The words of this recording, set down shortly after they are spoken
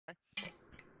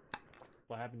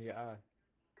What happened to your eye?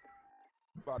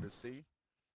 About to see.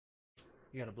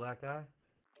 You got a black eye?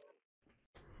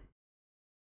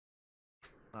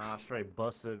 I straight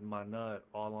busted my nut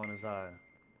all on his eye.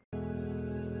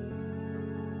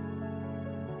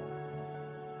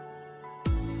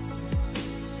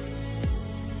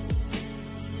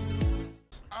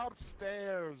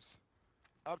 Upstairs.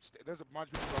 Upstairs. There's a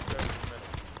bunch of people upstairs in the middle.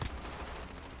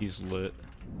 He's lit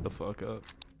the fuck up.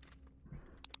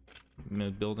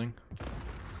 Mid building.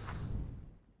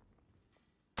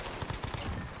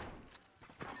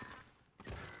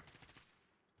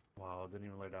 Wow, didn't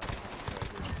even lay down.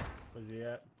 Where's he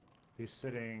at? He's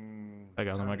sitting. I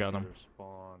got him, I got him.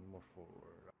 Spawn more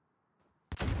forward.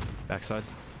 Backside.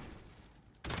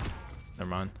 Never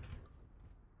mind.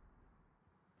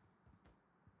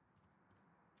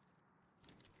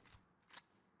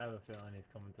 I have a feeling he's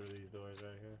coming through these doors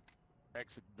right here.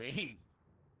 Exit B.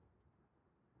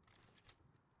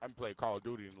 I haven't played Call of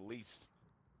Duty in the least.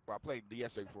 Well, I played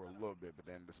DSA for a little bit, but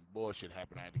then some bullshit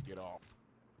happened. I had to get off.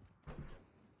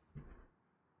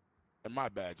 And my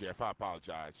bad, Jeff. I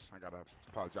apologize. I gotta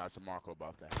apologize to Marco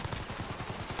about that.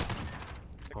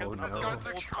 Oh no. This gun's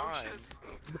atrocious.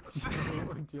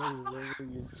 Joe, where were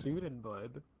you shooting,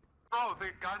 bud? Bro, the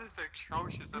gun is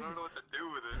atrocious. I don't know what to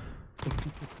do with it.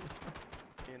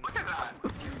 Look at that!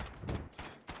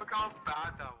 Look how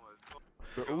bad that was.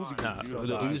 The Uzi, Nah,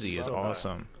 the Uzi is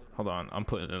awesome. Hold on, I'm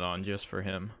putting it on just for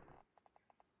him.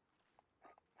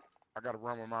 I gotta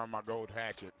run around my gold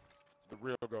hatchet. The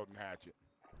real golden hatchet.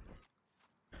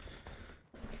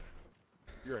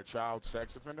 You're a child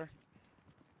sex offender?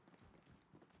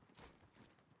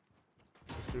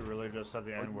 You really just said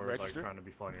the Are you N-word like registered? trying to be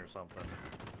funny or something.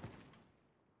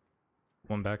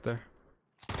 One back there.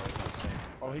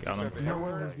 Oh, he Got just said him. the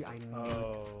N-word?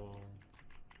 Oh,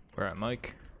 We're at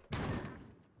Mike.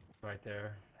 right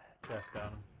there. Jeff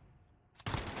got him.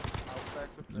 Child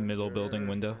sex offender. Middle building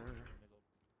window.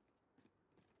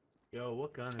 Yo,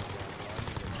 what gun is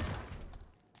that?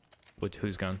 Which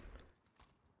whose gun?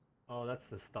 Oh, that's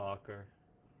the stalker.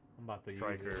 I'm about to use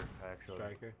Striker, it. actually.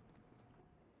 Striker.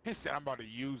 He said I'm about to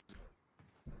use it.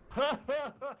 Shut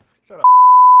up.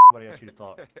 Nobody asked you to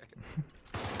talk.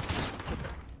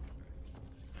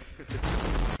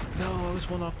 No, I was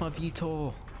one off my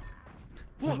VTOL.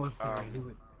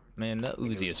 Man, that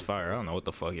Uzi is fire. I don't know what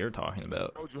the fuck you're talking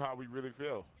about. Told you how we really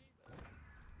feel.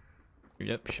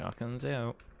 Yep, shotguns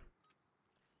out.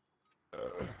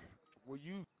 Will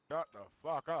you shut the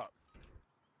fuck up?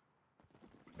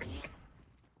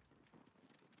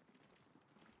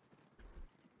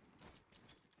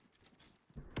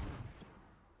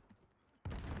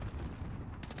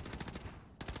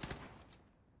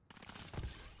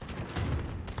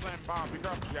 Plant bomb, be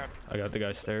careful, Jeff. I got the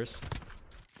guy stairs.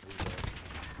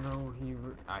 No,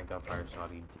 I got fire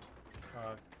shotty.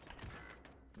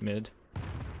 Mid.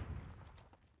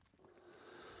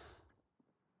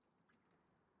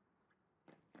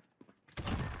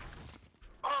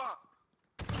 Ah!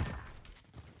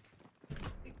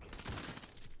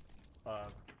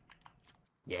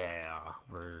 Yeah,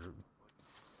 we're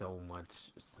so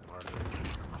much smarter.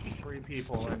 3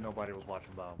 people and nobody was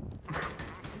watching bomb.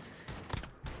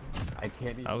 I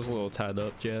can't even. I was a little tied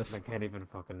up, Jeff. I can't even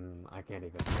fucking tell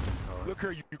it. Look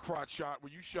here, you crotch shot. Will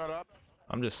you shut up?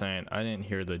 I'm just saying, I didn't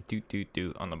hear the doot doot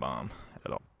doot on the bomb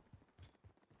at all.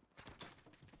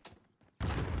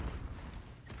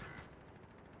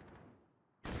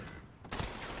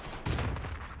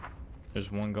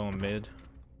 There's one going mid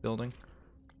building.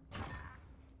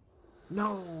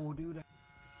 No, dude.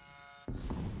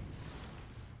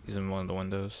 He's in one of the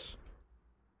windows.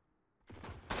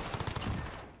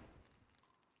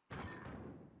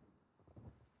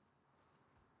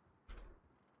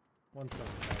 One second.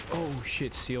 Oh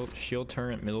shit, shield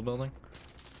turret middle building.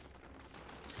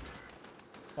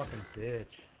 Fucking bitch.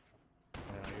 Yeah,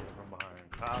 I get it from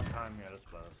behind. Kyle, time me at his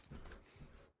best.